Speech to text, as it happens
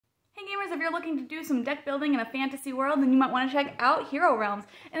players, if you're looking to do some deck building in a fantasy world, then you might want to check out Hero Realms.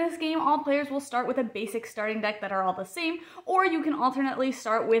 In this game, all players will start with a basic starting deck that are all the same, or you can alternately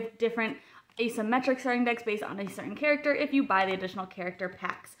start with different asymmetric starting decks based on a certain character if you buy the additional character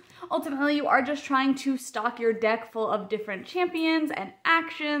packs. Ultimately, you are just trying to stock your deck full of different champions and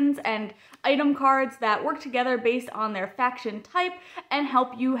actions and item cards that work together based on their faction type and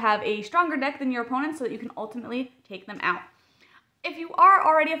help you have a stronger deck than your opponents so that you can ultimately take them out. If you are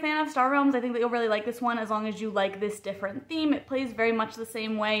already a fan of Star Realms, I think that you'll really like this one as long as you like this different theme. It plays very much the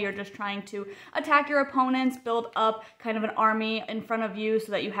same way. You're just trying to attack your opponents, build up kind of an army in front of you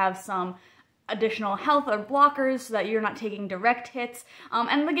so that you have some additional health or blockers so that you're not taking direct hits.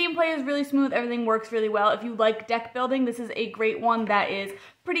 And the gameplay is really smooth. Everything works really well. If you like deck building, this is a great one that is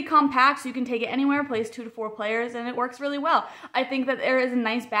pretty compact, so you can take it anywhere, plays 2 to 4 players, and it works really well. I think that there is a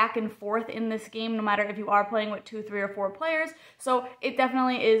nice back and forth in this game, no matter if you are playing with 2, 3, or 4 players, so it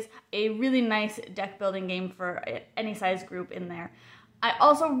definitely is a really nice deck building game for any size group in there. I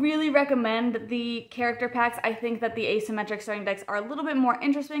also really recommend the character packs. I think that the asymmetric starting decks are a little bit more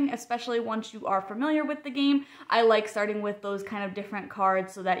interesting, especially once you are familiar with the game. I like starting with those kind of different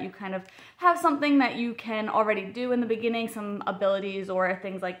cards so that you kind of have something that you can already do in the beginning, some abilities or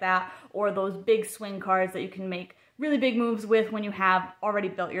things like that, or those big swing cards that you can make really big moves with when you have already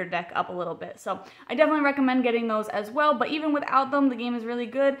built your deck up a little bit. So I definitely recommend getting those as well, but even without them, the game is really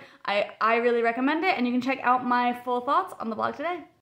good. I really recommend it, and you can check out my full thoughts on the blog today.